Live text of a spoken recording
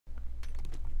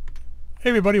Hey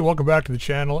everybody, welcome back to the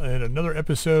channel and another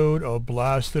episode of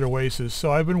Blasted Oasis.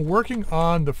 So I've been working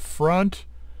on the front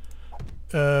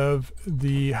of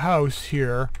the house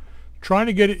here, trying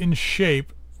to get it in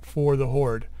shape for the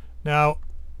horde. Now,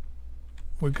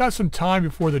 we've got some time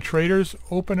before the traders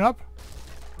open up.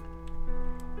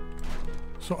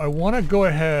 So I want to go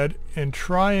ahead and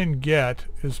try and get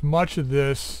as much of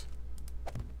this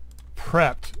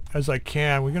prepped as I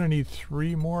can. We're going to need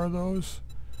 3 more of those.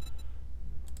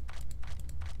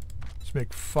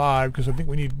 Make 5 because I think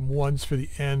we need ones for the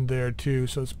end there too.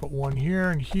 So let's put 1 here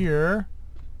and here.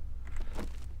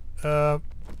 So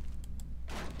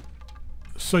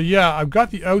yeah, I've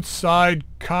got the outside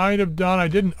kind of done. I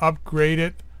didn't upgrade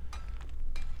it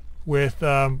with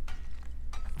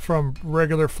from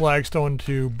regular flagstone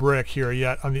to brick here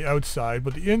yet on the outside,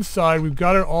 but the inside we've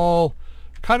got it all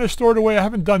kind of stored away. I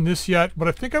haven't done this yet, but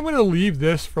I think I'm going to leave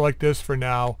this for like this for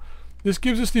now. This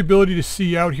gives us the ability to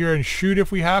see out here and shoot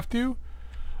if we have to.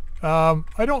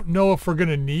 I don't know if we're going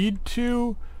to need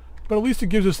to, but at least it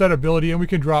gives us that ability, and we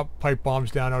can drop pipe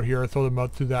bombs down out here or throw them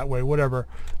out through that way, whatever.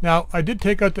 Now, I did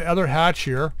take out the other hatch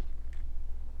here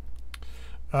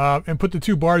and put the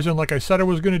 2 bars in like I said I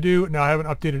was going to do. Now, I haven't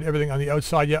updated everything on the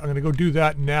outside yet. I'm going to go do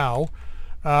that now.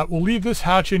 We'll leave this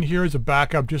hatch in here as a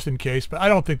backup just in case, but I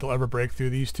don't think they'll ever break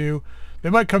through these 2. They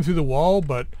might come through the wall,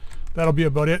 but that'll be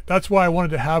about it. That's why I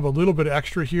wanted to have a little bit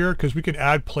extra here, because we can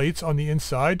add plates on the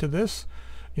inside to this.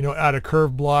 You know, add a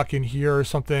curved block in here or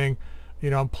something, you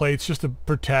know, plates just to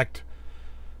protect.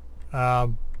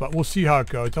 But we'll see how it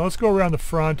goes. Now let's go around the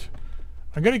front.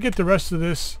 I'm going to get the rest of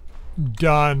this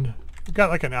done. We've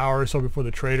got like an hour or so before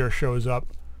the trader shows up.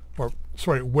 Or,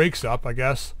 sorry, wakes up, I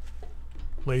guess.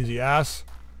 Lazy ass.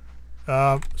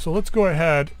 So let's go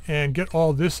ahead and get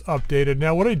all this updated.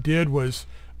 Now what I did was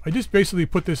I just basically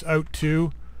put this out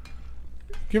too,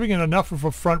 giving it enough of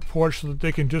a front porch so that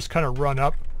they can just kind of run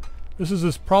up. This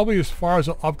is probably as far as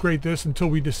I'll upgrade this until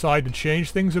we decide to change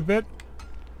things a bit.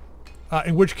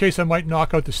 In which case I might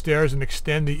knock out the stairs and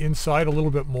extend the inside a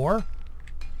little bit more.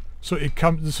 So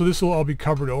this will all be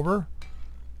covered over.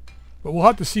 But we'll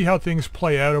have to see how things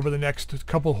play out over the next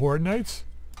couple horde nights.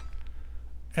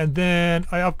 And then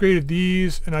I upgraded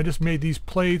these and I just made these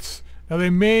plates. Now they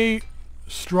may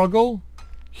struggle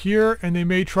here and they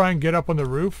may try and get up on the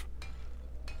roof.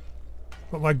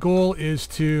 But my goal is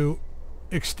to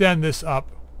extend this up,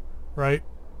 right?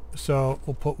 So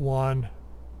we'll put 1.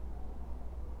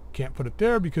 Can't put it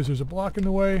there because there's a block in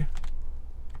the way,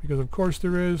 because of course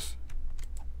there is.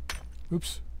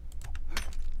 Oops.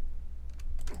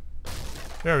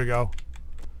 There we go.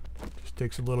 Just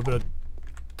takes a little bit of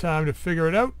time to figure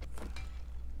it out.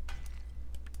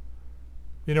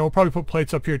 You know, we'll probably put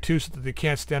plates up here too so that they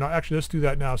can't stand on. Actually, let's do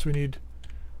that now. So we need,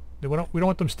 we don't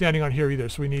want them standing on here either.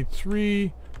 So we need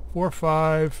 3, 4,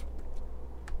 5,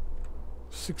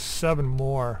 6, 7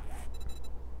 more.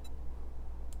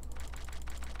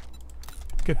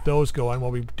 Get those going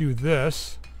while we do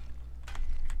this.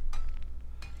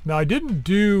 Now I didn't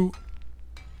do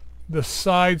the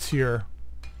sides here.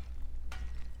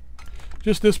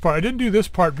 Just this part. I didn't do this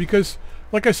part because,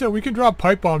 like I said, we can drop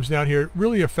pipe bombs down here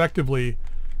really effectively.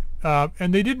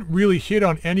 And they didn't really hit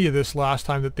on any of this last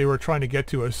time that they were trying to get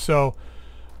to us. So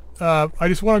I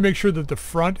just want to make sure that the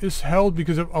front is held,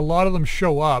 because if a lot of them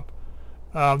show up,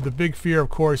 the big fear, of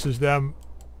course, is them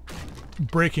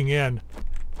breaking in.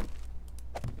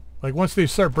 Like, once they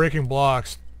start breaking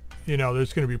blocks, you know,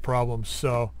 there's going to be problems.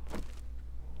 So,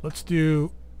 let's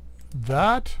do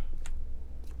that,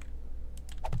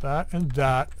 that, and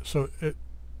that. So,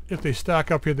 if they stack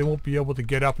up here, they won't be able to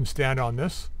get up and stand on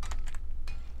this.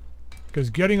 Because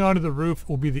getting onto the roof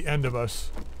will be the end of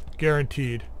us.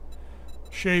 Guaranteed.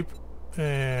 Shape,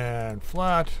 and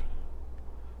flat,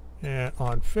 and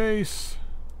on face.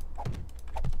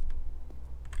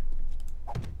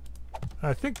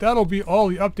 I think that'll be all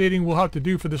the updating we'll have to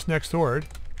do for this next horde.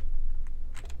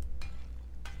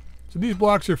 So these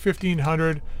blocks are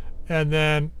 1,500, and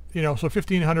then, you know, so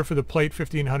 1,500 for the plate,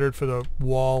 1,500 for the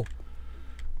wall,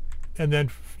 and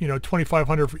then, you know,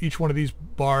 2,500 for each one of these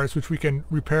bars, which we can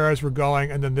repair as we're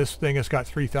going, and then this thing has got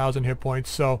 3,000 hit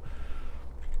points, so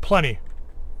plenty.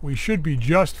 We should be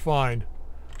just fine.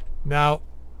 Now,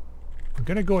 I'm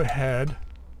going to go ahead.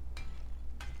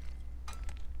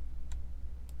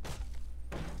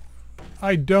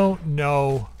 I don't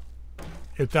know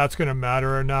if that's going to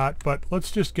matter or not, but let's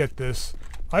just get this.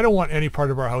 I don't want any part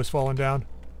of our house falling down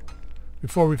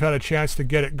before we've had a chance to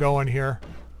get it going here.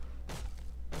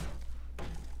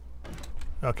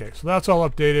 Okay, so that's all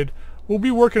updated. We'll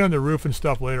be working on the roof and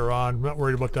stuff later on. I'm not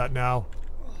worried about that now.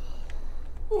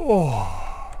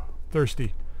 Oh,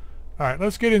 thirsty. Alright,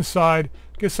 let's get inside,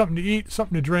 get something to eat,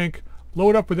 something to drink,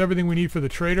 load up with everything we need for the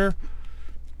trader.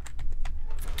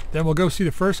 Then we'll go see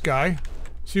the first guy,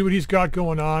 see what he's got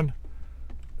going on.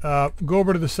 Go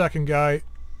over to the second guy,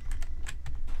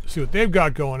 see what they've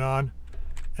got going on,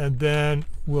 and then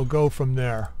we'll go from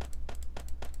there.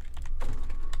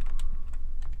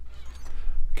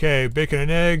 Okay, bacon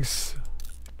and eggs.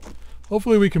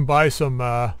 Hopefully we can buy some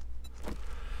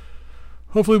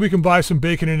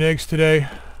bacon and eggs today.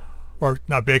 Or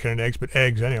not bacon and eggs, but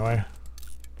eggs anyway.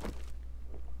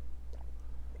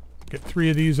 Get 3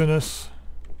 of these in us.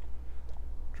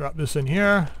 Drop this in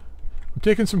here. I'm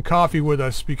taking some coffee with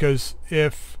us because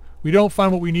if we don't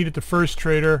find what we need at the first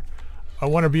trader, I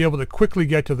want to be able to quickly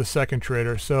get to the second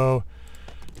trader. So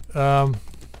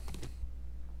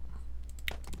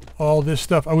all this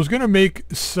stuff. I was going to make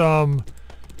some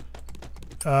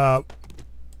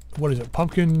what is it?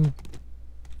 Pumpkin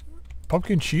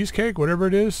cheesecake, whatever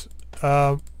it is.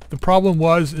 The problem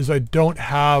is I don't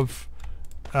have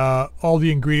all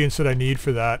the ingredients that I need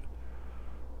for that.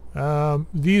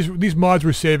 These mods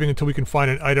we're saving until we can find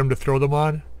an item to throw them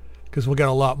on, because we'll get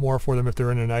a lot more for them if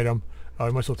they're in an item. We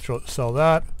might as well sell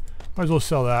that. Might as well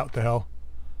sell that. What the hell?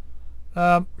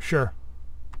 Sure.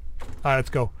 Alright, let's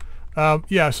go.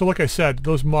 Yeah, so like I said,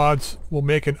 those mods will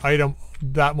make an item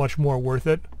that much more worth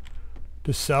it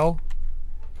to sell.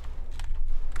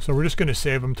 So we're just going to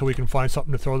save them until we can find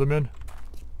something to throw them in.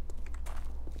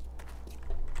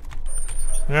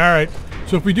 Alright,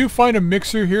 so if we do find a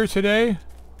mixer here today,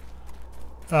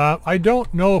 I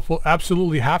don't know if we'll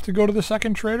absolutely have to go to the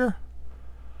second trader.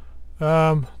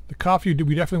 The coffee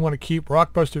we definitely want to keep.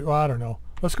 Rockbuster, well, I don't know.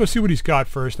 Let's go see what he's got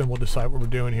first, and we'll decide what we're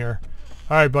doing here.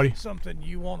 Alright, buddy. Something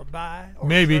you want to buy or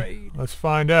maybe. Trade? Let's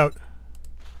find out.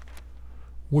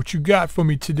 What you got for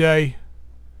me today?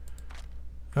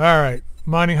 Alright.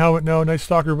 Mining helmet, no. Night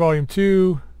Stalker Volume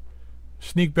 2.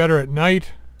 Sneak better at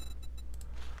night.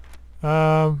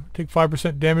 Take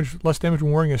 5% damage, less damage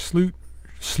when wearing a sloot.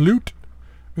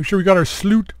 Make sure we got our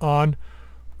sloot on.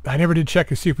 I never did check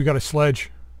to see if we got a sledge.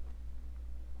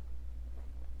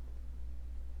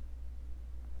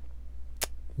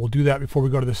 We'll do that before we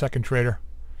go to the second trader,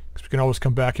 because we can always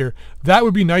come back here. That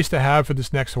would be nice to have for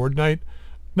this next Horde night.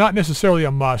 Not necessarily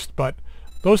a must, but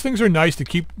those things are nice to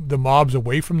keep the mobs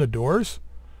away from the doors.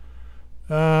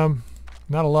 Not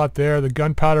a lot there. The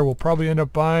gunpowder we'll probably end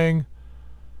up buying.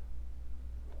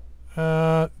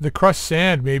 The crushed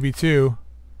sand maybe too.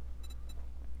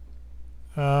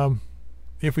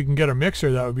 If we can get a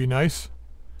mixer, that would be nice.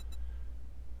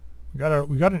 We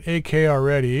got an AK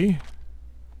already.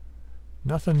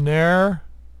 Nothing there.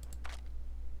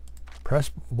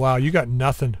 Wow, you got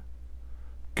nothing.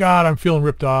 God, I'm feeling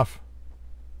ripped off.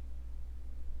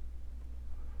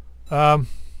 I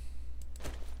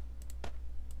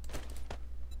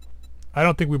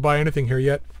don't think we buy anything here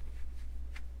yet.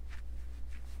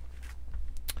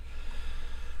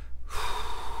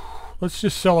 Let's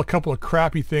just sell a couple of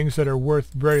crappy things that are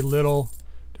worth very little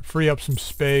to free up some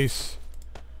space.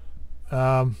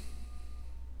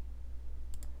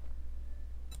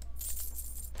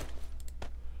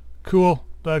 Cool.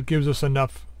 That gives us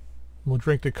enough. We'll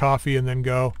drink the coffee and then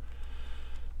go.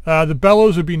 The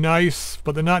bellows would be nice,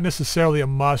 but they're not necessarily a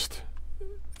must.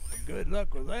 Good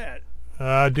luck with that.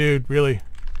 Dude, really.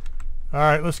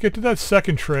 Alright, let's get to that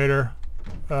second trader.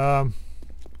 God,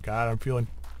 I'm feeling...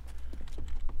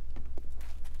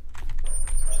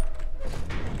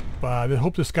 I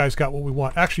hope this guy's got what we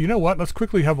want. Actually, you know what? Let's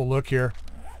quickly have a look here.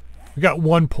 We got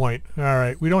 1 point.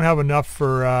 Alright, we don't have enough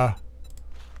for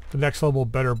the next level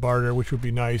better barter, which would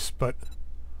be nice, but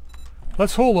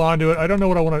let's hold on to it. I don't know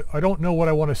what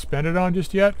I want to spend it on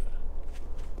just yet.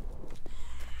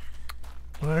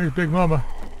 Well, there's Big Mama.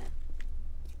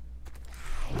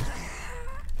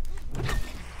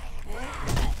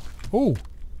 Oh,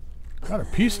 got a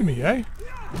piece of me, eh?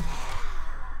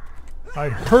 I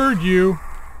heard you.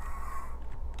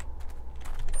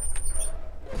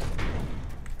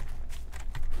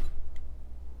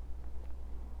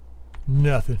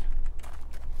 Nothing.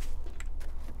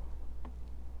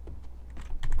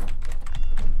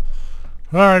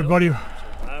 All right, buddy.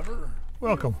 Survivor,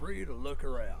 welcome. Feel free to look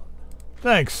around.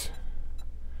 Thanks.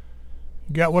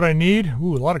 Got what I need.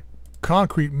 Ooh, a lot of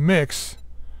concrete mix.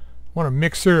 Want a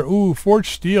mixer. Ooh,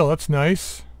 forged steel. That's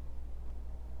nice.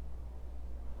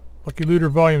 Lucky Looter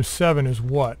Volume 7 is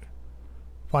what?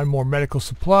 Find more medical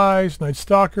supplies. Night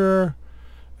Stalker.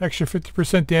 Extra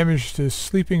 50% damage to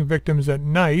sleeping victims at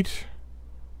night.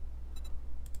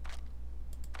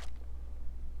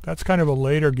 That's kind of a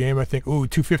later game, I think. Ooh,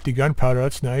 250 gunpowder.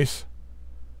 That's nice.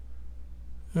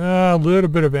 A little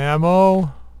bit of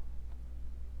ammo.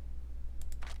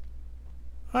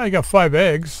 I got 5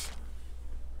 eggs.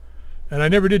 And I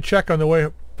never did check on the way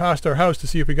past our house to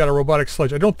see if we got a robotic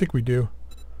sledge. I don't think we do.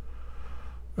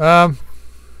 God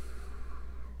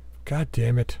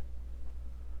damn it.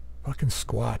 Fucking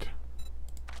squat.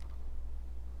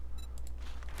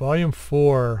 Volume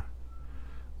 4.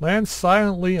 Land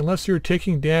silently unless you're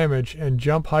taking damage and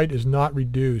jump height is not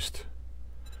reduced.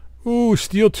 Ooh,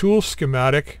 steel tool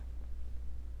schematic.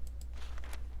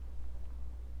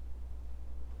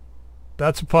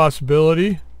 That's a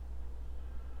possibility.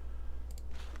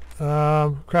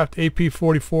 Craft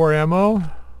AP44 ammo.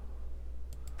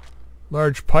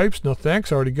 Large pipes, no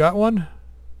thanks, already got one.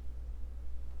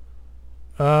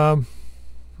 Well,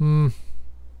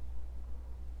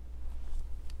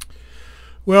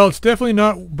 it's definitely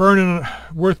not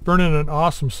worth burning an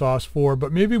awesome sauce for,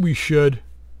 but maybe we should.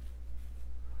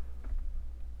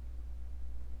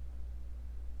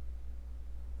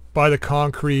 Buy the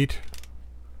concrete.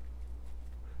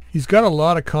 He's got a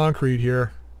lot of concrete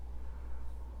here.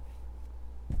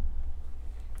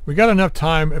 We got enough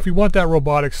time. If we want that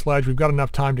robotic sledge, we've got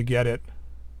enough time to get it.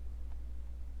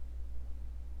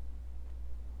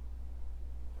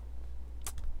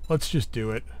 Let's just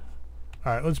do it.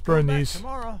 All right, let's burn these.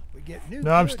 Tomorrow. We get new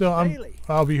No,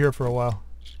 I'll be here for a while.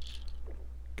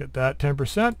 Get that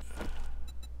 10%.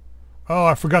 Oh,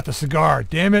 I forgot the cigar.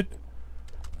 Damn it.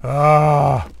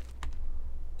 Ah.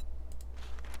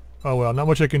 Oh well, not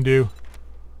much I can do.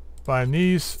 Buying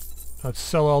these. Let's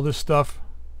sell all this stuff.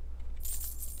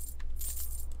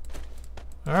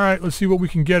 Alright, let's see what we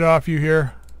can get off you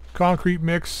here. Concrete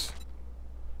mix.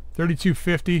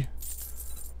 3250.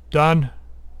 Done.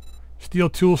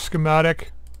 Steel tool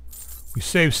schematic. We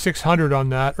saved 600 on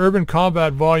that. Urban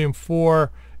Combat Volume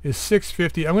 4 is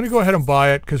 650. I'm going to go ahead and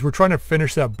buy it because we're trying to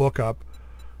finish that book up.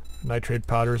 Nitrate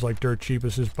powder is like dirt cheap.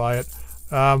 Let's just buy it.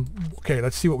 Okay,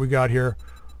 let's see what we got here.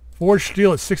 Forged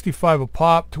steel at 65 a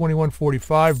pop.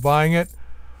 2145. Buying it.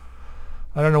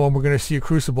 I don't know when we're going to see a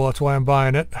crucible. That's why I'm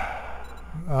buying it.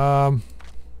 Don't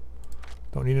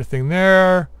need anything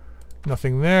there.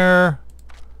 Nothing there.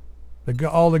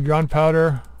 All the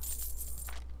gunpowder.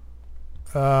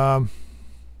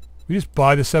 We just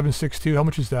buy the 762. How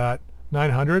much is that?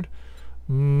 900?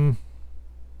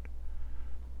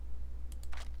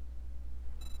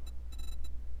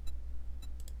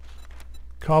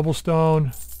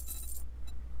 Cobblestone.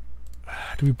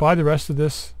 Do we buy the rest of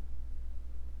this?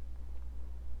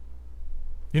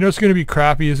 You know, it's going to be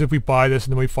crappy is if we buy this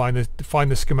and then we find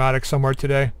the schematic somewhere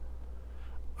today.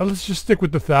 Let's just stick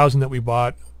with the 1,000 that we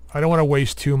bought. I don't want to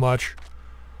waste too much.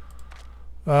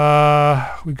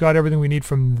 We got everything we need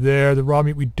from there. The raw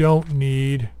meat we don't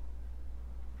need.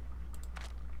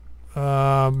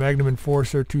 Magnum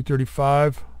Enforcer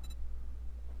 235.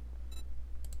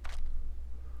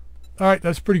 Alright,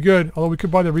 that's pretty good. Although we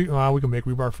could buy the we can make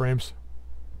rebar frames.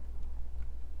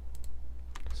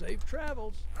 Safe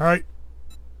travels. Alright.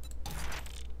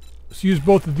 Let's use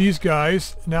both of these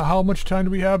guys. Now how much time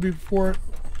do we have before it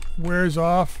wears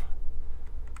off?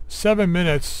 7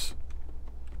 minutes.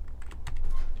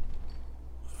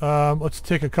 Let's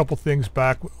take a couple things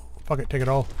back. Fuck it, take it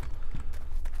all.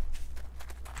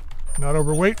 Not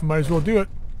overweight, might as well do it.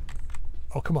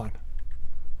 Oh, come on.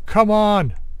 Come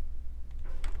on!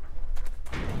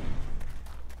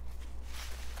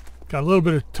 Got a little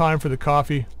bit of time for the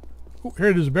coffee. Oh, here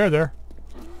it is, a bear there.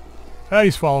 Ah,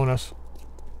 he's following us.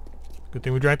 Good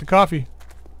thing we drank the coffee.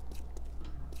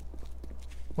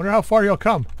 Wonder how far he'll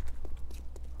come.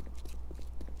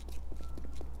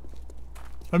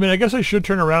 I mean, I guess I should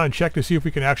turn around and check to see if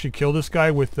we can actually kill this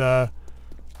guy with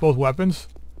both weapons.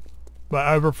 But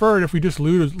I prefer it if we just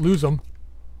lose him.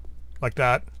 Like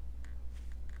that.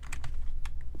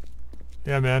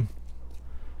 Yeah, man.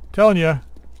 Telling you.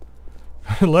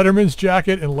 Letterman's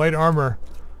jacket and light armor.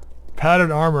 Padded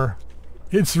armor.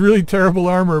 It's really terrible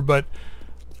armor, but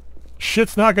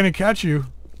shit's not going to catch you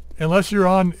unless you're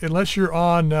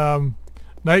on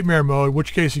nightmare mode, in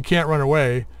which case you can't run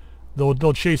away.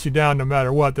 They'll chase you down no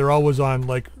matter what. They're always on,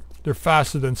 like, they're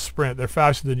faster than sprint. They're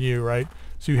faster than you, right?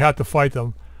 So you have to fight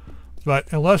them.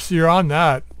 But unless you're on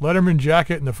that, Letterman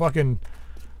jacket and the fucking,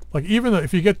 like, even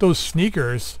if you get those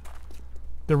sneakers,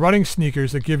 the running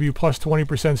sneakers that give you plus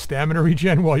 20% stamina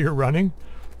regen while you're running,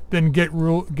 then get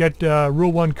rule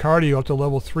 1 cardio up to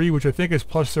level 3, which I think is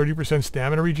plus 30%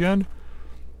 stamina regen.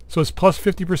 So it's plus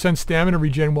 50% stamina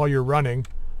regen while you're running.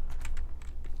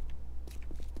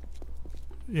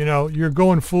 You know, you're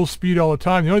going full speed all the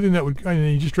time. The only thing that would, I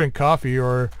mean, you just drink coffee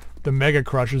or the Mega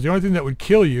Crushers. The only thing that would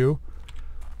kill you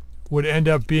would end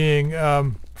up being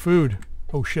food.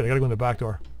 Oh shit, I gotta go in the back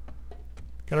door.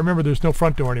 Gotta remember there's no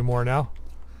front door anymore now.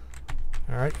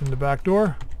 Alright, in the back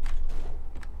door.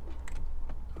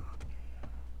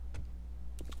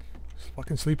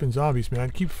 Fucking sleeping zombies,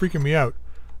 man. Keep freaking me out.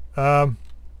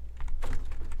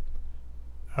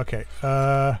 Okay.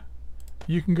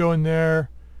 You can go in there.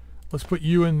 Let's put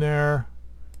you in there.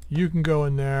 You can go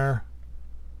in there.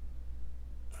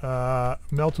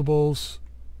 Meltables.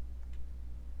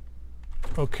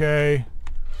 Okay.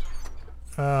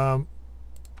 That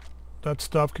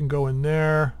stuff can go in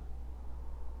there.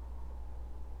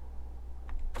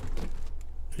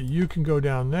 You can go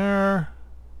down there.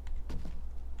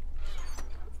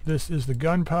 This is the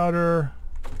gunpowder.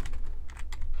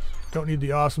 Don't need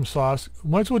the awesome sauce.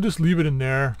 Might as well just leave it in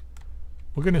there.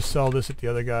 We're going to sell this at the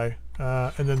other guy.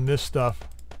 And then this stuff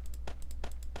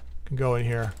can go in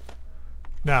here.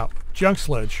 Now, junk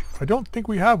sledge. I don't think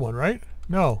we have one, right?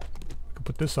 No. I can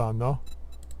put this on, though.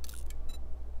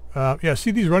 Yeah, see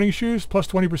these running shoes? Plus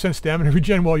 20% stamina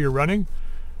regen while you're running?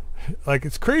 Like,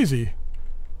 it's crazy.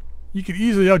 You could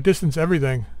easily outdistance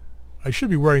everything. I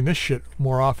should be wearing this shit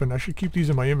more often. I should keep these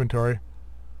in my inventory.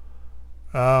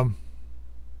 Want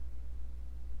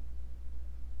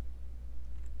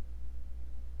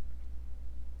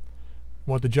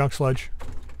the junk sledge?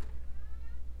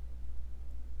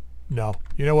 No.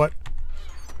 You know what?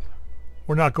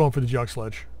 We're not going for the junk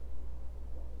sledge.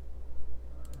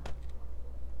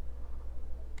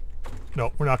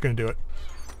 No, we're not going to do it.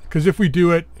 Because if we do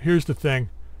it, here's the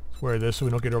thing. Let's wear this so we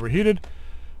don't get overheated.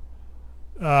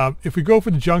 If we go for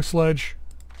the junk sledge,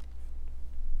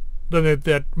 then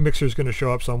that mixer is going to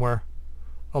show up somewhere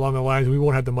along the lines. We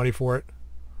won't have the money for it.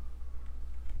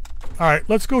 Alright,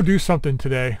 let's go do something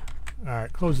today.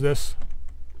 Alright, close this.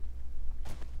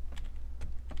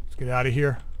 Let's get out of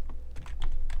here.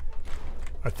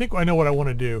 I think I know what I want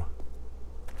to do.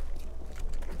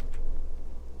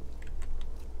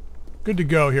 Good to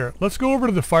go here. Let's go over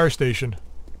to the fire station.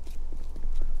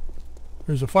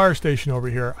 There's a fire station over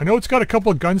here. I know it's got a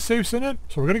couple of gun safes in it,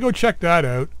 so we're going to go check that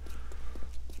out.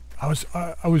 I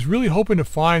was really hoping to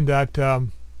find that,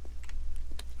 and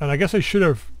I guess I should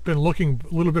have been looking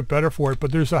a little bit better for it,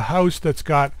 but there's a house that's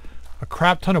got a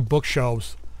crap ton of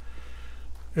bookshelves.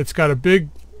 It's got a big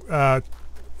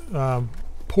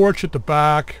porch at the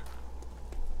back.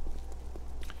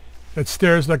 It's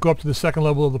stairs that go up to the second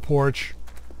level of the porch.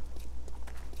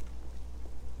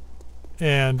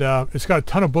 And it's got a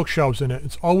ton of bookshelves in it.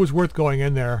 It's always worth going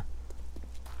in there.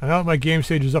 And now that my game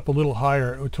stage is up a little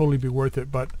higher, it would totally be worth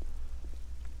it, but...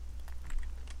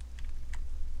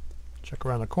 Check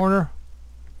around the corner.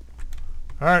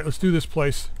 Alright, let's do this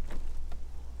place.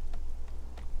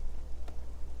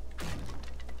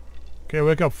 Okay,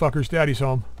 wake up, fuckers. Daddy's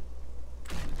home.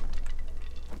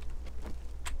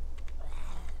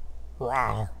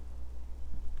 Wow.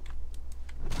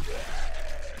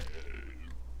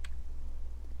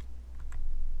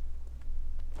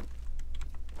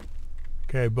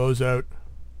 Okay, bow's out.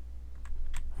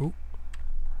 Ooh.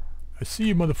 I see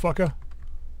you, motherfucker.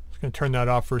 Just gonna turn that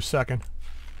off for a second.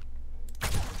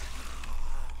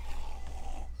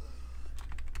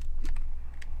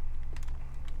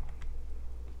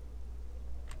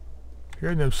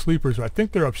 Hearing them sleepers, I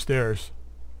think they're upstairs.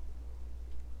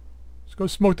 Let's go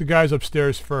smoke the guys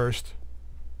upstairs first.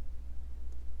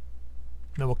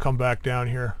 And then we'll come back down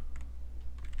here.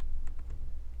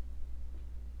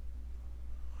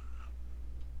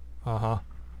 Uh-huh.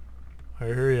 I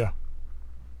hear ya.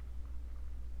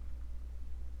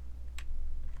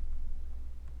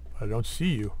 I don't see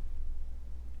you.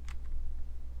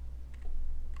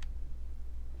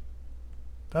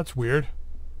 That's weird.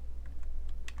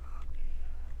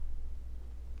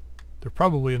 They're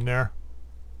probably in there.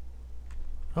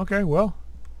 Okay, well.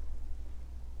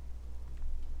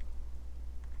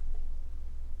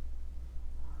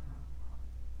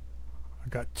 I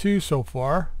got 2 so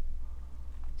far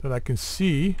that I can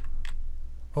see.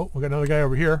 Oh, we got another guy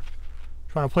over here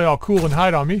trying to play all cool and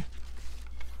hide on me.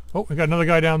 Oh, we got another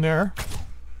guy down there.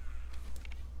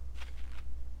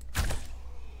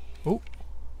 Oh,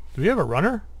 do we have a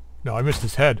runner? No, I missed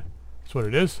his head. That's what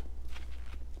it is.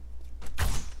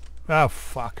 Oh,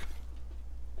 fuck.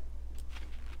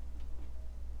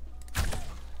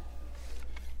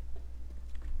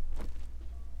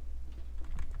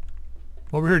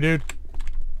 Over here, dude.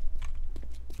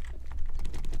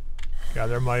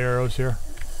 Gather my arrows here.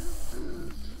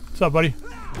 What's up, buddy?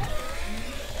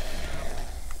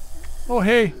 Oh,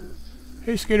 hey.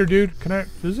 Hey, skater dude. Can I...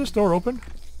 Is this door open?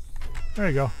 There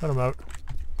you go. Let him out.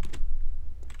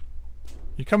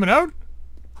 You coming out?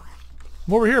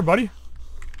 I'm over here, buddy.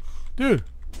 Dude.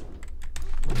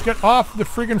 Get off the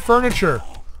friggin' furniture.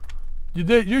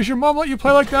 Does your mom let you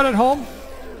play like that at home?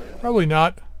 Probably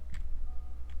not.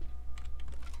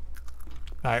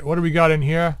 Alright, what do we got in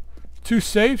here? 2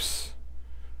 safes.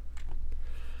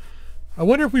 I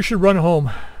wonder if we should run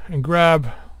home and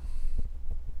grab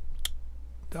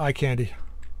the eye candy.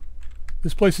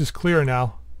 This place is clear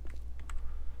now.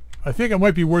 I think it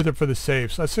might be worth it for the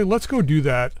safes. I say let's go do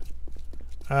that.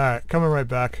 Alright, coming right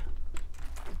back.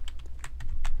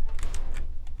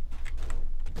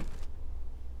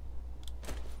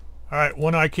 Alright,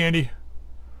 one eye candy.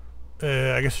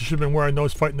 I guess I should have been wearing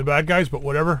those fighting the bad guys, but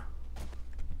whatever.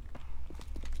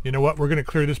 You know what? We're going to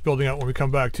clear this building out when we come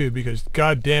back too, because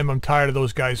goddamn, I'm tired of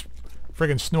those guys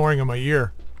friggin' snoring in my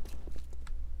ear.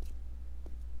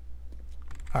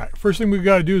 Alright, first thing we've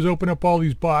got to do is open up all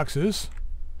these boxes.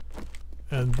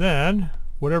 And then,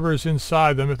 whatever is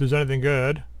inside them, if there's anything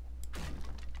good.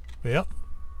 Yep,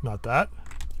 not that.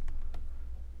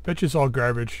 Bet you it's all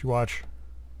garbage. Watch.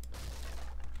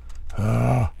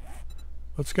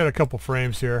 Let's get a couple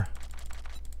frames here.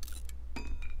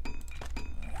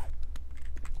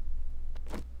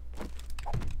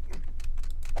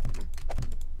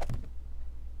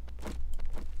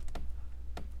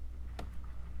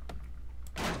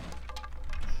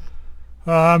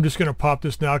 I'm just going to pop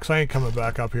this now because I ain't coming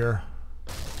back up here.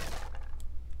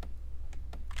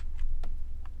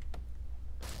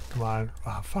 Come on.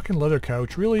 Oh, fucking leather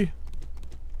couch. Really?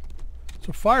 It's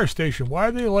a fire station. Why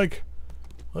are they like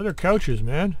leather couches,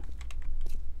 man?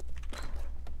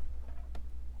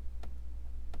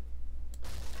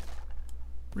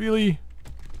 Really?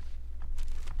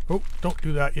 Oh, don't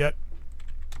do that yet.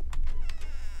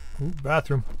 Ooh,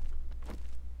 bathroom.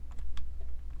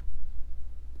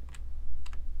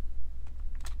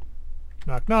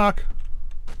 Knock, knock.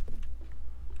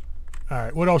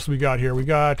 Alright, what else do we got here? We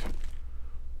got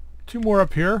two more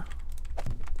up here.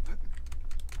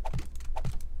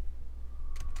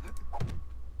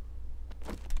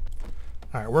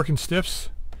 Alright, working stiffs.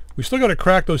 We still got to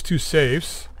crack those two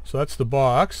safes. So that's the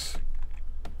box.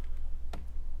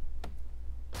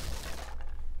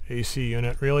 AC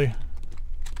unit, really?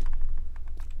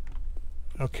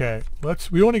 Okay,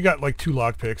 we only got like 2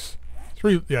 lockpicks.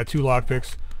 3, yeah, 2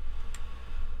 lockpicks.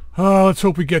 Let's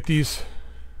hope we get these.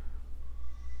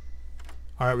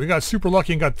 Alright, we got super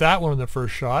lucky and got that one in the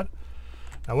first shot.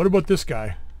 Now what about this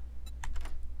guy?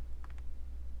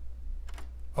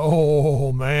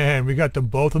 Oh man, we got them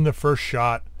both in the first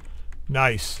shot.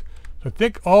 Nice. So I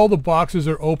think all the boxes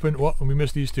are open. Well, we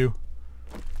missed these two.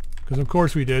 Because of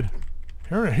course we did.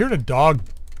 Here's a dog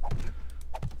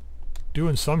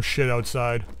doing some shit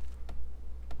outside.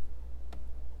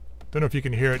 Don't know if you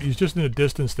can hear it. He's just in the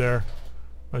distance there.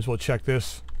 Might as well check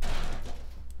this.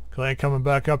 Cause I ain't coming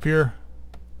back up here.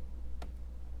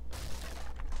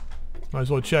 Might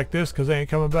as well check this because I ain't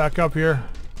coming back up here.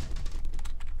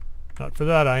 Not for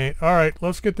that I ain't. Alright,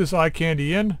 let's get this eye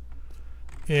candy in.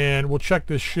 And we'll check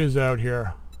this shiz out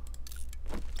here.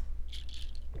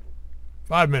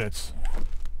 5 minutes.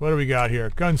 What do we got here?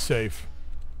 Gun safe.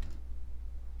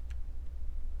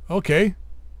 Okay.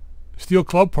 Steel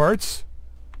club parts.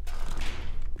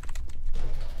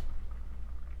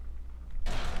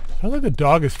 Sounds like the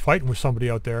dog is fighting with somebody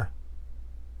out there.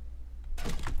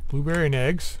 Blueberry and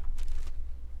eggs.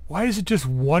 Why is it just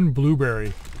one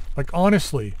blueberry? Like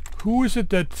honestly, who is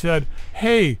it that said,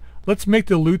 hey, let's make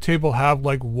the loot table have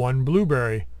like 1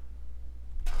 blueberry?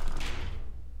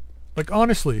 Like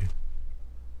honestly,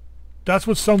 that's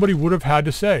what somebody would have had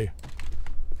to say.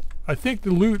 I think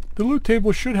the loot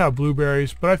table should have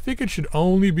blueberries, but I think it should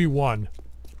only be 1.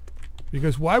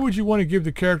 Because why would you want to give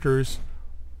the characters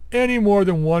any more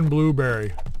than 1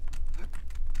 blueberry?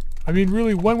 I mean,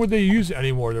 really, when would they use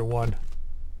any more than 1?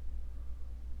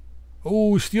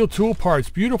 Oh, steel tool parts.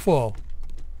 Beautiful.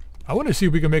 I want to see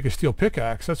if we can make a steel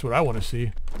pickaxe. That's what I want to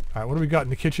see. Alright, what do we got in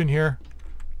the kitchen here?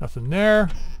 Nothing there.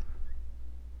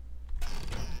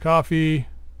 Coffee.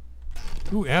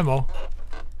 Ooh, ammo.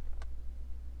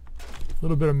 A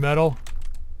little bit of metal.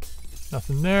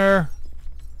 Nothing there.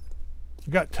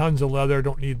 We got tons of leather.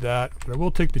 Don't need that. But I will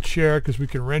take the chair because we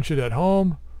can wrench it at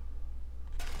home.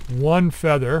 1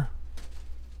 feather.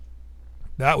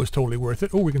 That was totally worth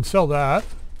it. Oh, we can sell that.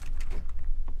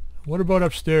 What about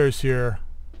upstairs here?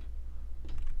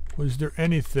 Was there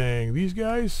anything? These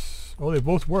guys? Oh, they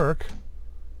both work.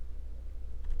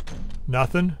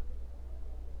 Nothing.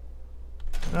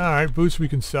 Alright, boots we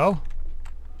can sell.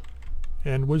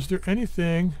 And was there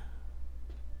anything?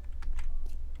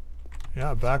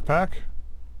 Yeah, backpack.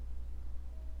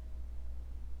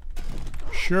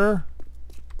 Sure.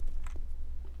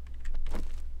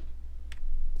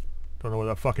 Don't know where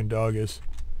that fucking dog is.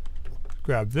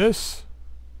 Grab this.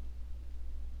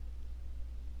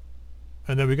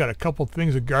 And then we got a couple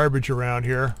things of garbage around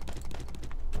here.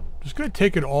 Just gonna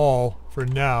take it all for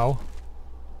now.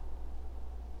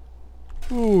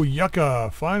 Ooh, yucca,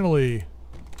 finally.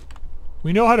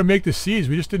 We know how to make the seeds.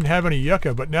 We just didn't have any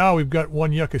yucca, but now we've got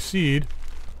 1 yucca seed.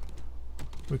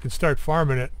 We can start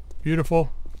farming it.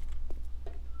 Beautiful.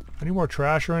 Any more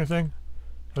trash or anything?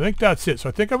 I think that's it. So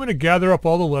I think I'm going to gather up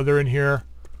all the leather in here.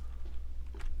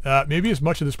 Maybe as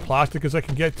much of this plastic as I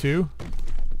can get to.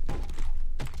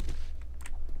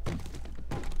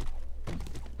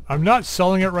 I'm not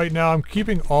selling it right now. I'm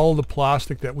keeping all the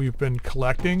plastic that we've been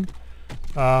collecting.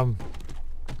 Because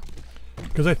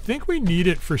I think we need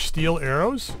it for steel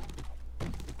arrows.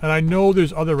 And I know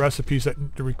there's other recipes that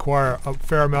require a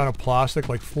fair amount of plastic,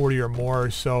 like 40 or more.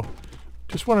 So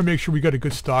just want to make sure we got a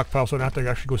good stockpile so I don't have to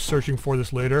actually go searching for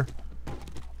this later.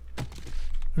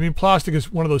 I mean, plastic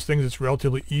is one of those things that's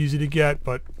relatively easy to get,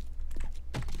 but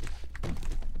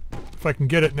if I can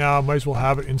get it now, I might as well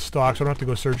have it in stock so I don't have to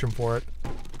go searching for it.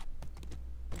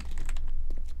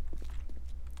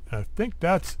 I think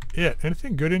that's it.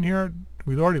 Anything good in here?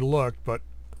 We've already looked, but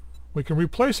we can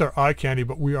replace our eye candy,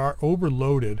 but we are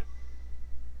overloaded.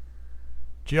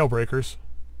 Jailbreakers.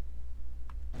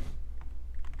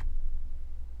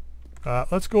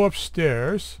 Let's go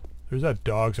upstairs. There's that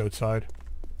dog's outside.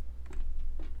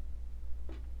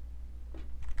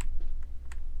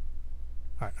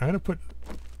 Alright, I'm gonna put...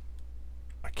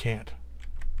 I can't.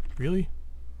 Really?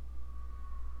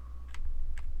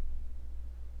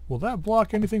 Will that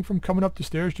block anything from coming up the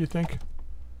stairs, do you think?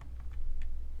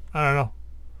 I don't know.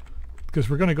 Because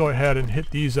we're going to go ahead and hit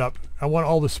these up. I want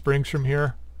all the springs from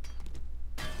here.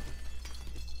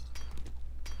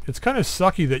 It's kind of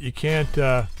sucky that you can't,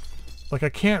 like I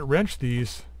can't wrench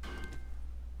these.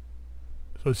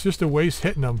 So it's just a waste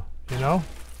hitting them, you know?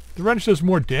 The wrench does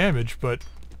more damage, but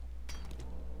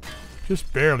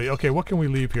just barely. Okay, what can we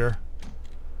leave here?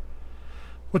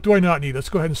 What do I not need? Let's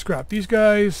go ahead and scrap these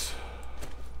guys.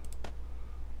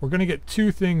 We're going to get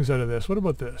 2 things out of this. What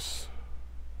about this?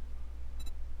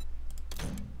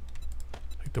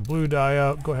 Take the blue dye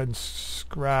out. Go ahead and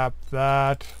scrap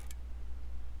that.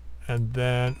 And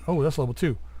then... oh, that's level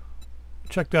 2.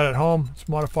 Check that at home. Let's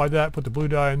modify that. Put the blue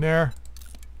dye in there.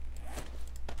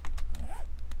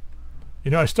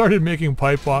 You know, I started making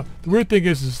pipe bomb. The weird thing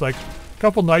is like a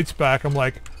couple nights back, I'm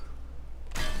like,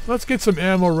 let's get some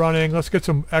ammo running. Let's get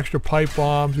some extra pipe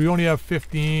bombs. We only have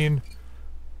 15.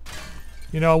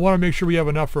 You know, I want to make sure we have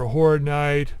enough for a horde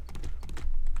night.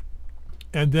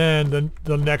 And then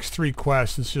the next 3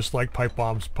 quests, it's just like pipe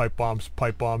bombs, pipe bombs,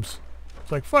 pipe bombs.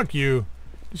 It's like, fuck you.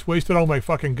 Just wasted all my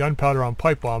fucking gunpowder on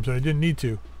pipe bombs and I didn't need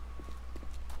to.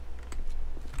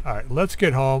 Alright, let's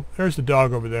get home. There's the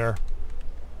dog over there.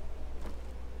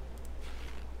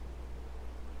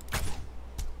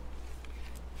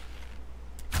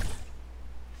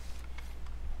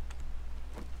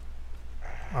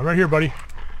 I'm right here, buddy.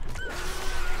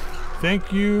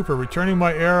 Thank you for returning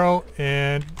my arrow,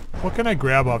 and what can I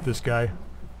grab off this guy?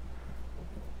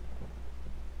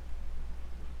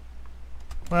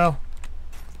 Well,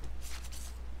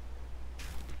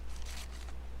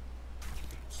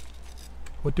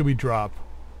 what do we drop?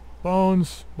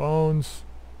 Bones, bones,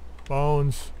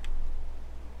 bones,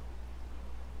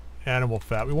 animal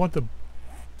fat. We want the...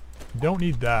 we don't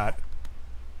need that.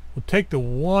 We'll take the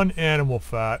 1 animal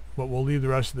fat, but we'll leave the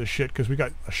rest of the shit because we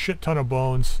got a shit ton of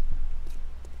bones.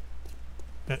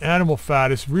 And animal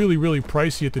fat is really, really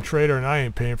pricey at the trader, and I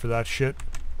ain't paying for that shit.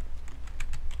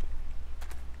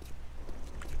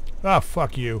 Ah,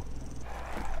 fuck you.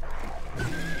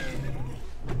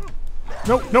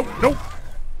 Nope, nope, nope.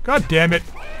 God damn it.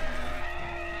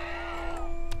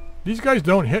 These guys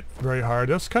don't hit very hard.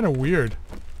 That's kind of weird.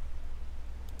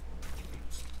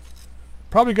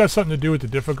 Probably got something to do with the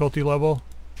difficulty level.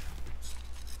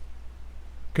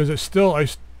 Because it's still, I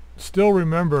still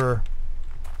remember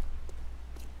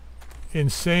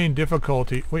insane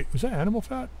difficulty. Wait, was that animal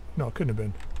fat? No, it couldn't have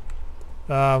been.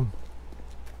 I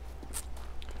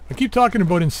keep talking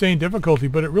about insane difficulty,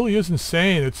 but it really is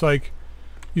insane. It's like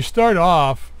you start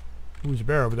off... ooh, there's a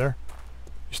bear over there.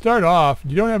 You start off,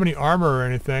 you don't have any armor or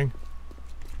anything,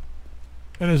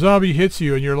 and a zombie hits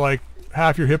you and you're like,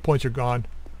 half your hit points are gone.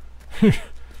 You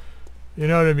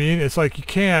know what I mean? It's like you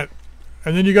can't...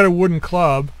 and then you got a wooden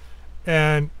club,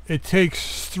 and it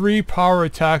takes 3 power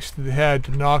attacks to the head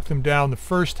to knock them down the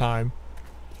first time,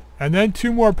 and then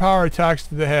 2 more power attacks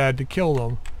to the head to kill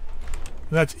them.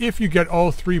 And that's if you get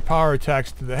all 3 power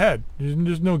attacks to the head.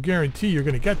 There's no guarantee you're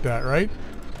going to get that, right?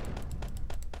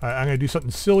 I'm going to do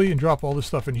something silly and drop all this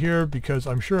stuff in here because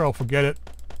I'm sure I'll forget it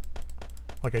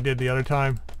like I did the other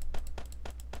time.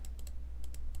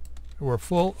 We're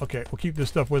full. Okay, we'll keep this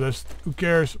stuff with us. Who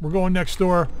cares? We're going next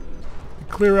door.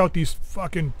 Clear out these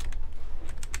fucking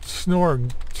snoring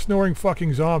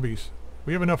fucking zombies.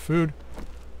 We have enough food.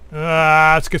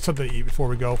 Let's get something to eat before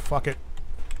we go. Fuck it.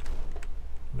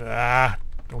 Ah,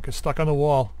 don't get stuck on the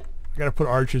wall. I gotta put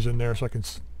arches in there so I can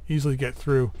easily get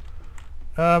through.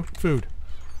 Food.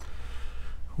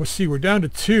 Let's see, we're down to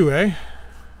 2, eh?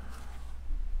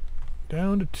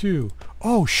 Down to 2.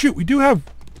 Oh, shoot, we do have...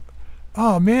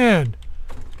 Oh, man.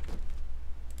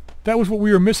 That was what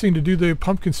we were missing to do the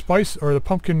pumpkin spice, or the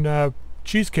pumpkin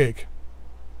cheesecake.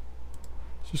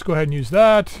 Let's just go ahead and use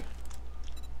that.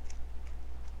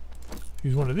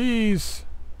 Use one of these.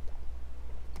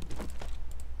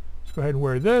 Let's go ahead and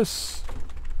wear this.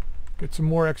 Get some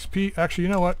more XP. Actually, you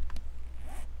know what?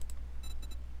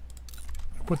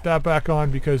 Put that back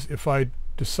on, because if I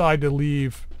decide to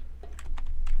leave...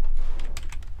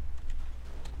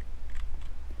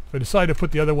 If I decide to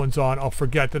put the other ones on, I'll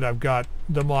forget that I've got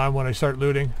them on when I start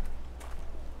looting.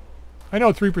 I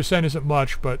know 3% isn't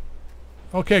much, but...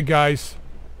 Okay, guys.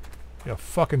 You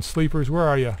fucking sleepers, where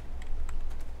are you?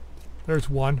 There's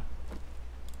one.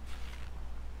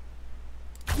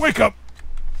 Wake up!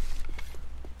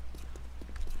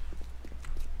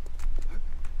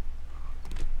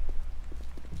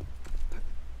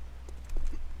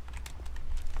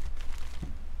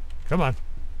 Come on.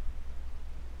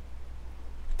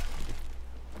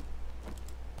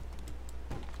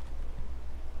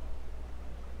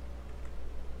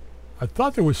 I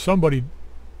thought there was somebody.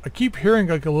 I keep hearing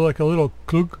like a little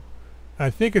klunk. And I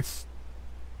think it's...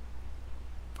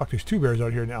 Fuck, there's 2 bears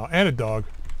out here now. And a dog.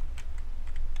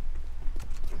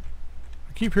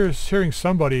 I keep hearing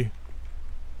somebody.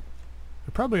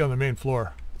 They're probably on the main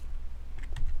floor.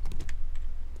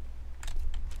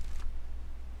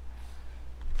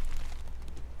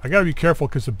 I gotta be careful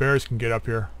because the bears can get up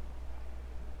here.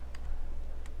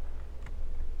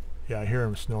 Yeah, I hear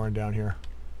him snoring down here.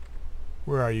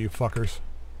 Where are you fuckers?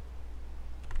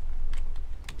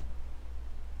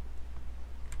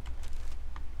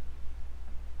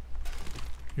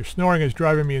 Your snoring is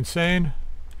driving me insane.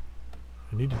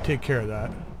 I need to take care of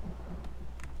that.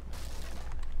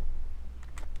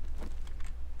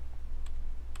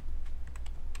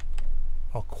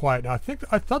 Oh, quiet now.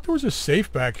 I thought there was a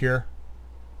safe back here.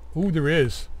 Ooh, there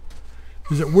is.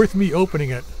 Is it worth me opening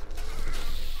it?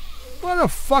 Why the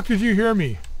fuck did you hear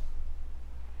me?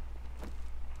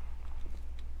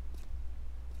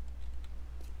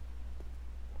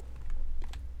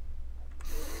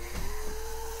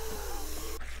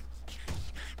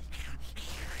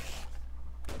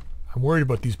 I'm worried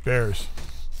about these bears.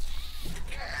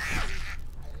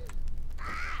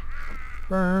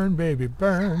 Burn, baby,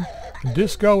 burn.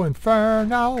 Disco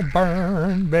Inferno,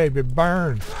 burn, baby,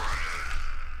 burn.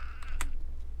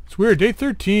 It's weird, day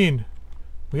 13.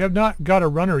 We have not got a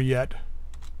runner yet.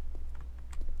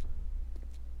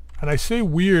 And I say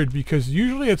weird because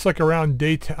usually it's like around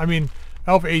day 10. I mean,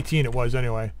 Alpha 18 it was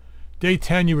anyway. Day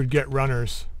 10 you would get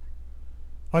runners.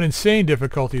 On insane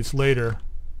difficulty it's later.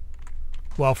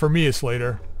 Well, for me it's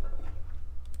later.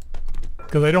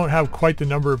 Because I don't have quite the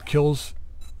number of kills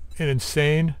in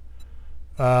insane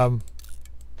that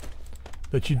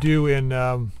you do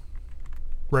in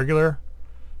regular.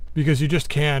 Because you just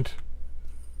can't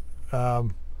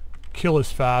kill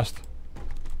as fast.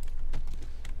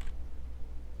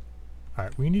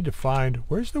 Alright, we need to find...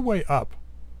 Where's the way up?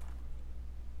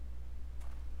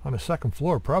 On the second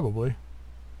floor, probably.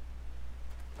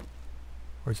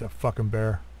 Where's that fucking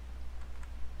bear?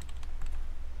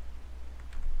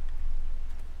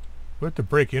 We have to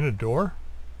break in a door?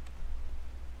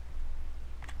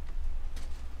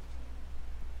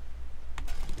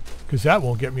 Because that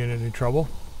won't get me in any trouble.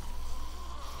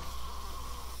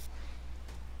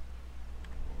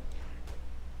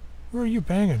 Where are you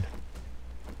banging?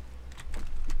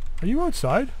 Are you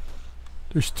outside?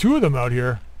 There's 2 of them out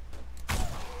here.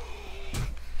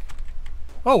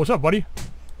 Oh, what's up, buddy?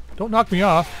 Don't knock me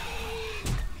off.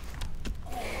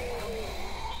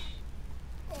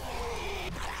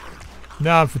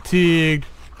 Now I'm fatigued.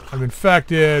 I'm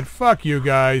infected. Fuck you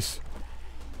guys.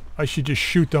 I should just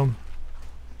shoot them.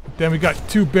 Then we got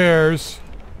 2 bears.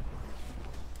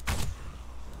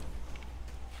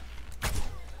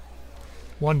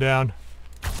 One down.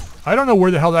 I don't know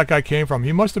where the hell that guy came from.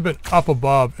 He must have been up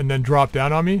above and then dropped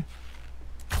down on me.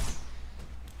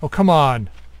 Oh, come on.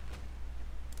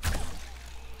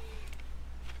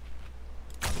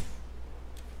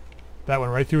 That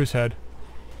went right through his head.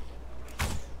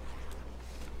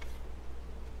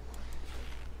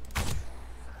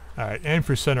 Alright, aim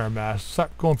for center of mass.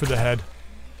 Stop going for the head.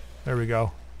 There we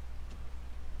go.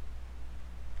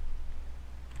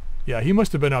 Yeah, he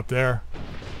must have been up there.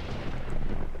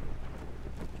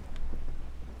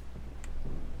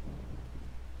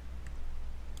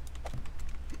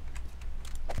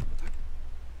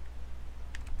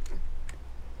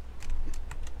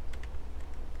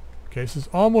 Okay, this is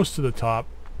almost to the top.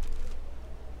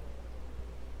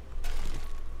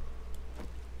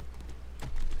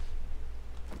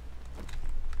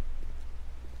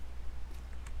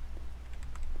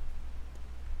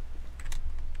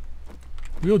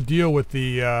 We'll deal with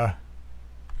the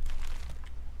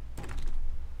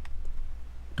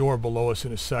door below us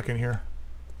in a second here.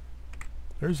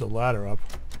 There's the ladder up.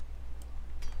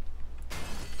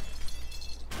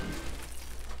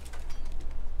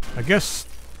 I guess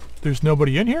there's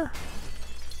nobody in here?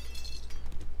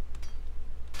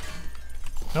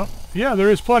 Oh, yeah, there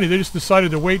is plenty. They just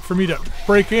decided to wait for me to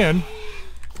break in.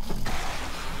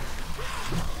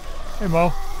 Hey, Mo.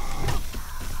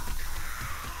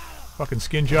 Fucking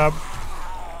skin job.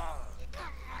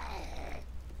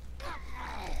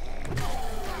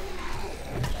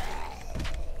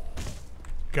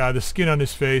 God, the skin on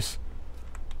his face.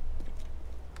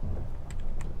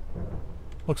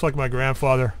 Looks like my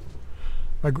grandfather.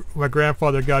 My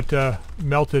grandfather got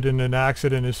melted in an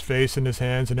accident, his face and his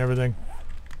hands and everything.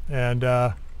 And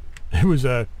it was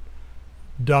a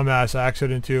dumbass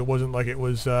accident too. It wasn't like it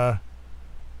was,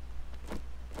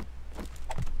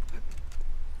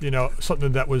 you know,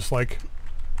 something that was like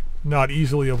not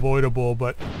easily avoidable.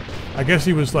 But I guess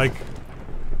he was like,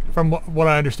 from what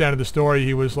I understand of the story,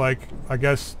 he was like, I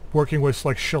guess working with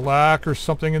like shellac or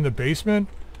something in the basement.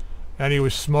 And he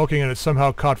was smoking and it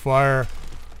somehow caught fire.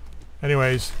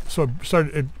 Anyways, so it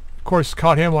of course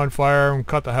caught him on fire and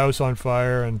caught the house on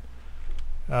fire, and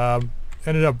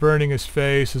ended up burning his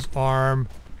face, his arm,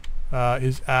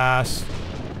 his ass,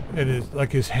 and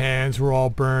his hands were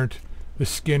all burnt. The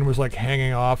skin was like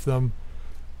hanging off them.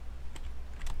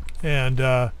 And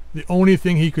the only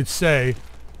thing he could say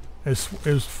is,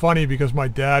 it was funny because my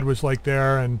dad was like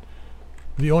there, and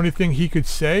the only thing he could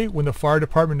say when the fire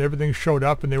department and everything showed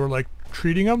up and they were like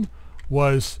treating him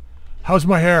was, "How's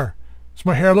my hair? Does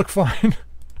my hair look fine?"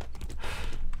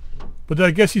 But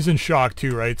I guess he's in shock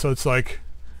too, right? So it's like,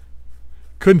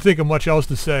 couldn't think of much else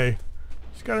to say.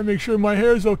 Just gotta make sure my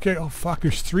hair's okay. Oh fuck,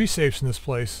 there's 3 safes in this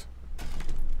place.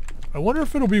 I wonder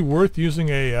if it'll be worth using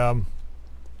a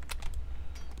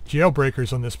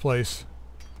jailbreakers on this place.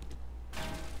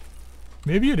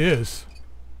 Maybe it is.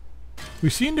 We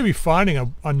seem to be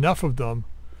finding enough of them.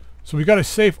 So we got a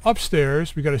safe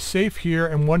upstairs, we got a safe here,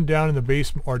 and one down in the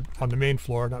basement, or on the main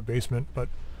floor, not basement, but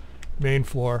main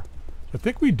floor. I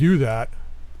think we do that.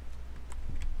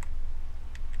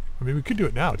 I mean, we could do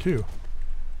it now too.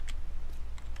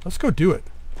 Let's go do it.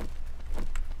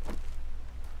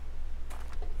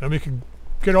 And we can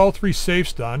get all 3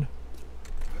 safes done.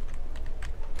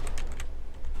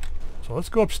 So let's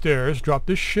go upstairs, drop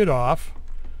this shit off,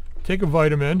 take a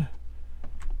vitamin,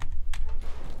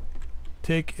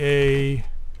 take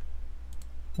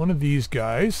one of these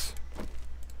guys.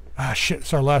 Ah shit,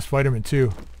 it's our last vitamin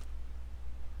too.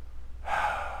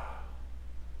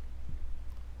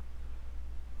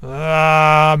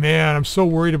 Ah man, I'm so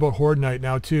worried about Horde Night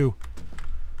now too.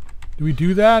 Do we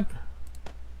do that?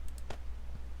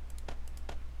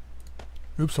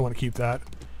 Oops, I want to keep that.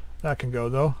 That can go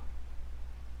though.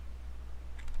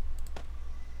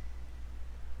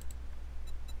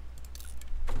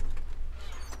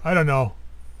 I don't know.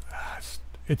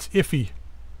 It's iffy.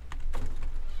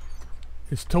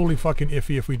 It's totally fucking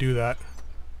iffy if we do that.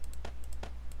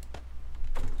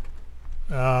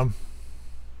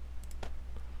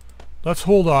 Let's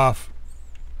hold off.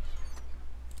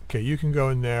 Okay, you can go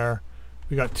in there.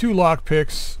 We got 2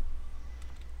 lockpicks.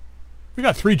 We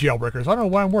got 3 jailbreakers. I don't know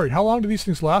why I'm worried. How long do these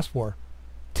things last for?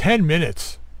 10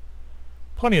 minutes.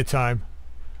 Plenty of time.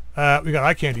 We got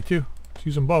eye candy too. Let's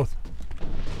use them both.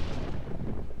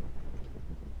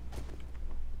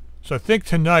 So I think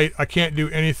tonight I can't do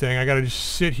anything. I gotta just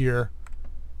sit here.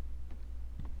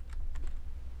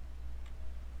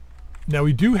 Now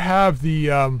we do have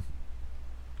the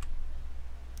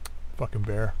fucking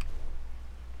bear.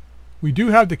 We do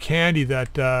have the candy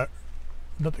that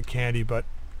not the candy, but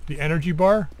the energy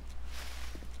bar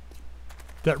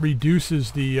that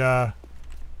reduces the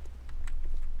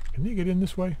can they get in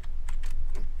this way?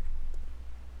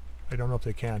 I don't know if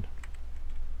they can.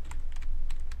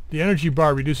 The energy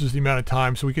bar reduces the amount of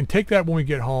time, so we can take that when we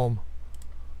get home.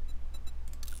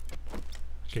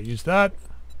 Okay, use that.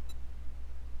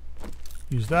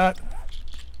 Use that.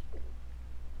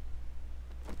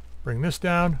 Bring this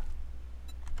down.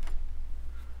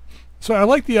 So I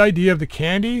like the idea of the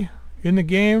candy in the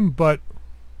game, but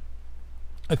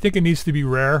I think it needs to be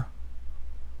rare.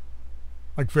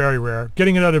 Like very rare.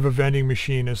 Getting it out of a vending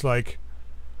machine is like,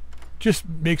 just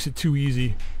makes it too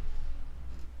easy.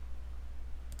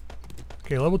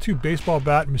 Okay, level 2 baseball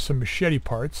bat and some machete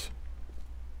parts.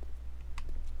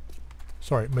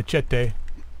 Sorry, machete.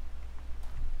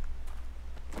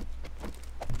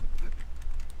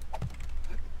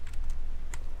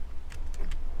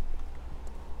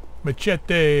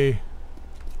 Machete.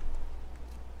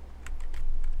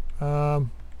 There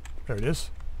it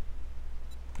is.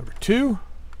 Number 2.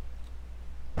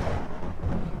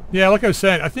 Yeah, like I was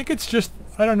saying, I think it's just,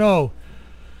 I don't know.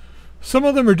 Some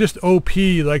of them are just OP,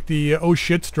 like the oh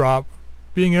shits drop.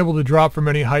 Being able to drop from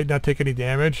any height, not take any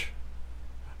damage.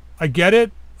 I get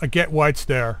it. I get why it's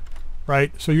there,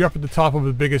 right? So you're up at the top of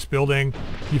the biggest building.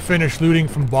 You finish looting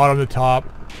from bottom to top.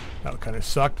 That kind of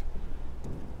sucked,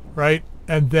 right?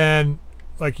 And then,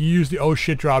 like, you use the oh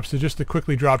shit drops to just to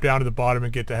quickly drop down to the bottom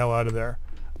and get the hell out of there.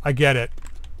 I get it.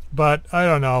 But, I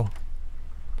don't know.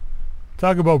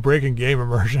 Talk about breaking game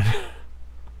immersion.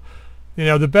 You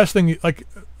know, the best thing, like,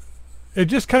 it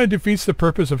just kind of defeats the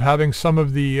purpose of having some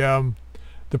of the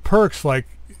perks, like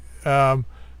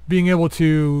being able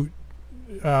to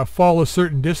fall a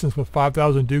certain distance with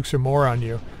 5,000 dukes or more on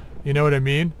you. You know what I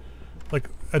mean? Like,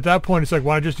 at that point, it's like,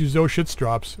 why not just use those shits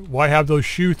drops? Why have those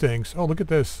shoe things? Oh, look at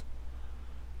this.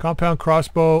 Compound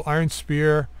crossbow, iron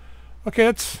spear. Okay,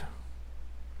 it's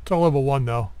all level 1,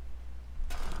 though.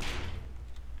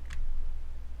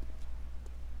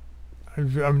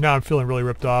 Now I'm feeling really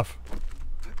ripped off.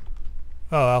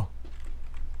 Oh well.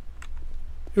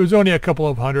 It was only a couple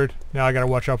of hundred. Now I gotta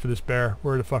watch out for this bear.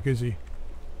 Where the fuck is he?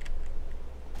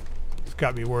 It's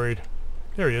got me worried.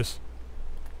 There he is.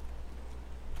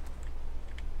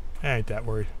 I ain't that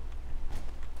worried.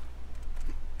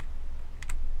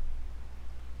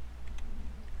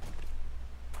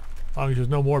 As long as there's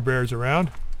no more bears around.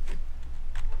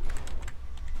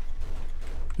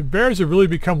 The bears have really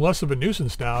become less of a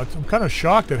nuisance now. I'm kind of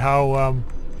shocked at how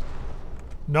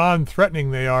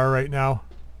non-threatening they are right now.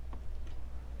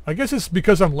 I guess it's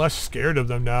because I'm less scared of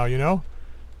them now, you know?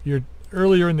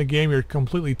 Earlier in the game, you're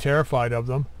completely terrified of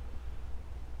them.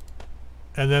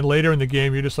 And then later in the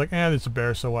game, you're just like, there's a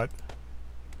bear, so what?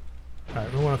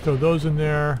 Alright, we want to throw those in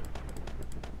there.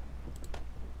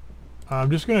 I'm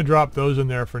just going to drop those in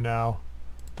there for now.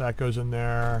 That goes in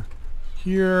there.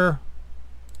 Here.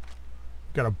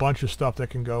 Got a bunch of stuff that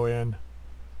can go in.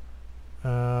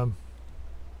 I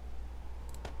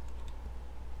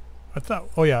thought,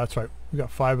 oh yeah, that's right. We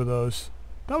got 5 of those.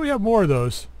 Now we have more of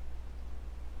those.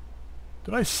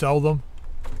 Did I sell them?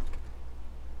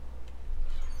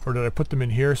 Or did I put them in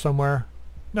here somewhere?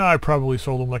 No, I probably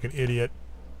sold them like an idiot.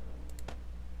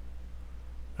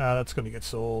 That's going to get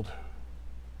sold.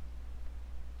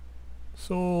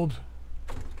 Sold.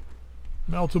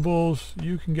 Meltables.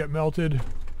 You can get melted.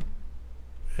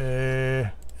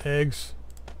 Eggs.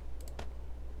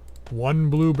 1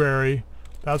 blueberry.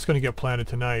 That's going to get planted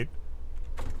tonight.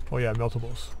 Oh yeah,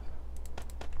 meltables.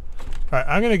 Alright,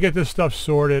 I'm going to get this stuff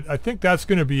sorted. I think that's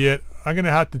going to be it. I'm going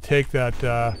to have to take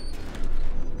that...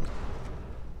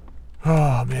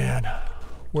 Oh man.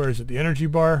 Where is it? The energy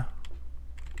bar?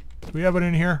 Do we have it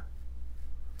in here?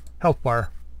 Health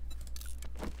bar.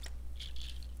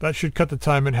 That should cut the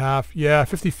time in half. Yeah,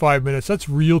 55 minutes. That's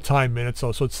real-time minutes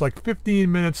though. So it's like 15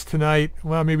 minutes tonight.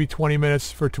 Well, maybe 20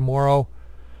 minutes for tomorrow.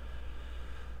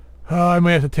 I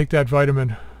might have to take that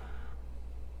vitamin.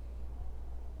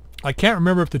 I can't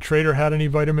remember if the trader had any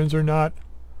vitamins or not.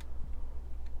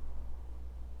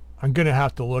 I'm going to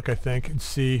have to look, I think, and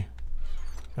see.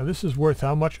 Now this is worth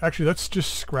how much? Actually, let's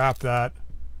just scrap that.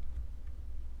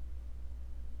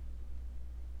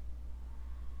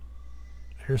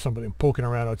 Here's somebody poking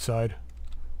around outside.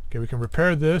 Okay, we can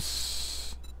repair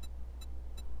this.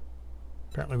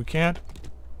 Apparently we can't.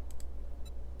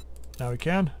 Now we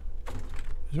can.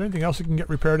 Is there anything else that can get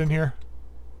repaired in here?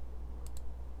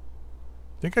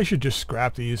 I think I should just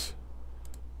scrap these.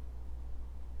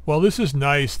 Well, this is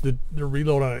nice. The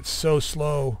reload on it's so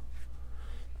slow.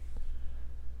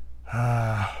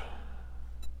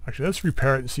 Actually, let's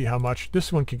repair it and see how much.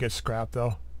 This one can get scrapped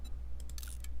though.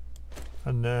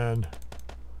 And then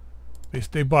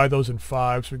they buy those in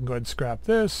 5, so we can go ahead and scrap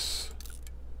this.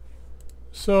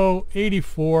 So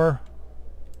 84,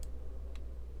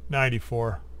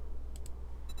 94.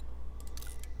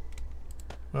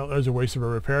 Well, there's a waste of a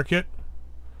repair kit.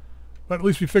 But at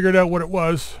least we figured out what it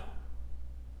was.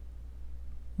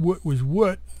 What was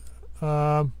what?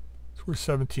 It's worth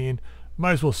 17.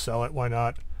 Might as well sell it. Why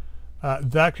not?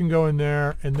 That can go in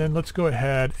there. And then let's go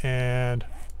ahead and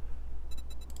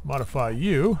modify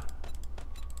you.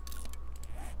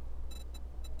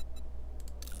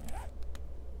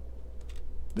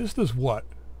 This does what?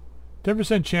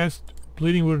 10% chance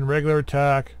bleeding wound and regular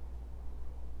attack.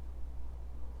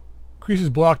 Increases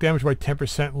block damage by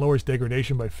 10% and lowers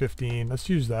degradation by 15. Let's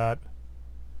use that.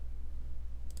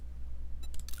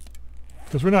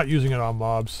 Because we're not using it on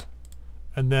mobs.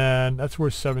 And then that's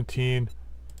worth 17.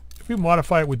 If we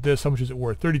modify it with this, how much is it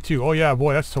worth? 32. Oh yeah,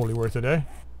 boy, that's totally worth it, eh?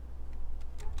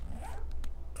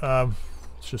 Let's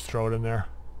just throw it in there.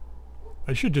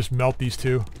 I should just melt these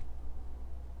two.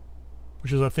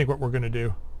 Which is, I think, what we're going to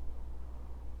do.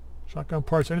 Shotgun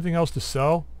parts. Anything else to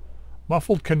sell?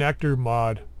 Muffled connector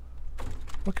mod.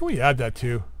 What can we add that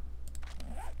to?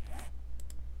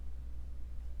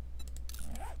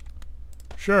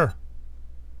 Sure.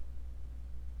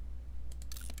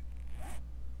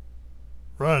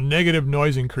 Run a negative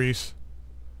noise increase.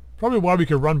 Probably why we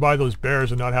could run by those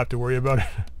bears and not have to worry about it.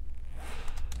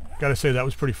 Gotta say, that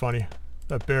was pretty funny.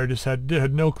 That bear just had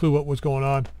no clue what was going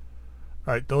on.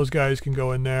 Alright, those guys can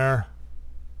go in there.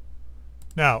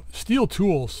 Now, steel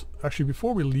tools. Actually,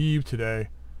 before we leave today,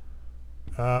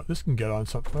 this can get on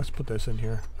something. Let's put this in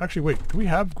here. Actually, wait, do we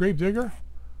have Gravedigger?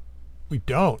 We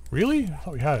don't. Really? I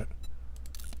thought we had it.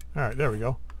 Alright, there we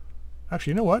go.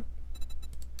 Actually, you know what?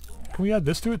 Can we add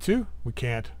this to it too? We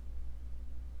can't.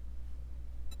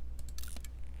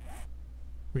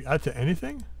 We add to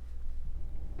anything?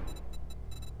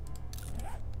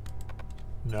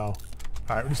 No.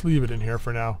 Alright, we'll just leave it in here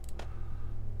for now.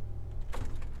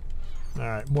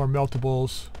 Alright, more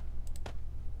meltables.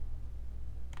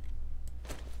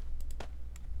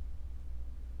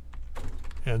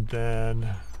 And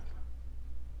then...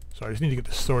 Sorry, I just need to get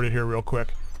this sorted here real quick.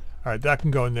 Alright, that can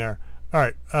go in there.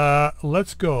 Alright,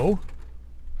 let's go.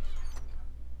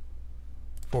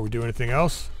 Before we do anything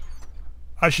else.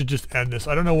 I should just end this.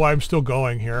 I don't know why I'm still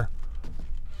going here.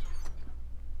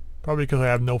 Probably because I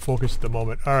have no focus at the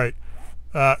moment. Alright,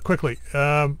 quickly.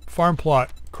 Farm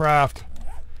plot, craft.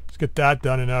 Let's get that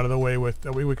done and out of the way with.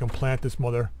 That way we can plant this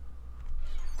mother.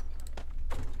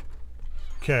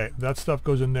 Okay, that stuff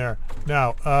goes in there.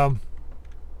 Now,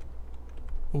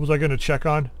 what was I going to check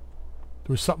on?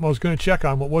 There was something I was going to check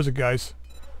on. What was it, guys?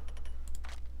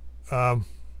 No.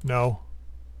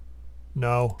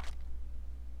 No.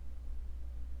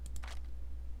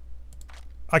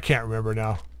 I can't remember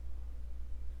now.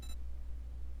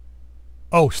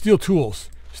 Oh, steel tools.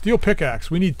 Steel pickaxe.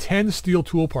 We need 10 steel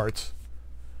tool parts.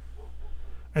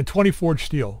 And 20 forged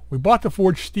steel. We bought the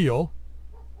forged steel.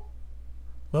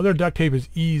 Leather duct tape is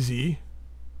easy.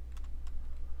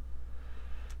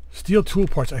 Steel tool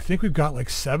parts. I think we've got like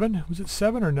 7. Was it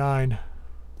 7 or 9?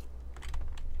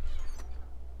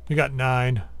 We got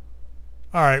 9.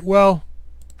 Alright, well.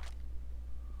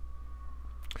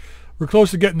 We're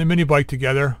close to getting the mini bike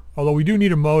together. Although we do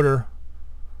need a motor.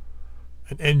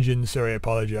 An engine, sorry, I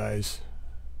apologize.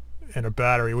 And a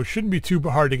battery, which shouldn't be too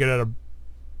hard to get out of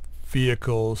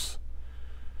vehicles.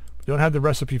 We don't have the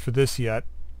recipe for this yet.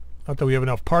 Not that we have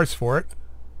enough parts for it.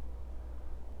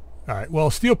 Alright, well,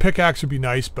 steel pickaxe would be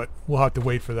nice, but we'll have to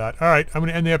wait for that. Alright, I'm going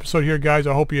to end the episode here, guys.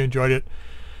 I hope you enjoyed it.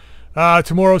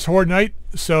 Tomorrow's Horde night,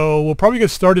 so we'll probably get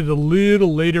started a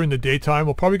little later in the daytime.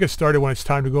 We'll probably get started when it's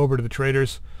time to go over to the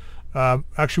traders.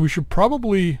 Actually, we should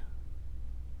probably...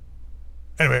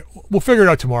 Anyway, we'll figure it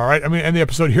out tomorrow, right? I'm going to end the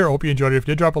episode here. I hope you enjoyed it. If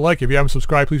you did, drop a like. If you haven't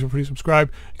subscribed, please feel free to subscribe.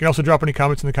 You can also drop any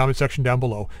comments in the comment section down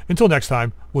below. Until next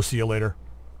time, we'll see you later.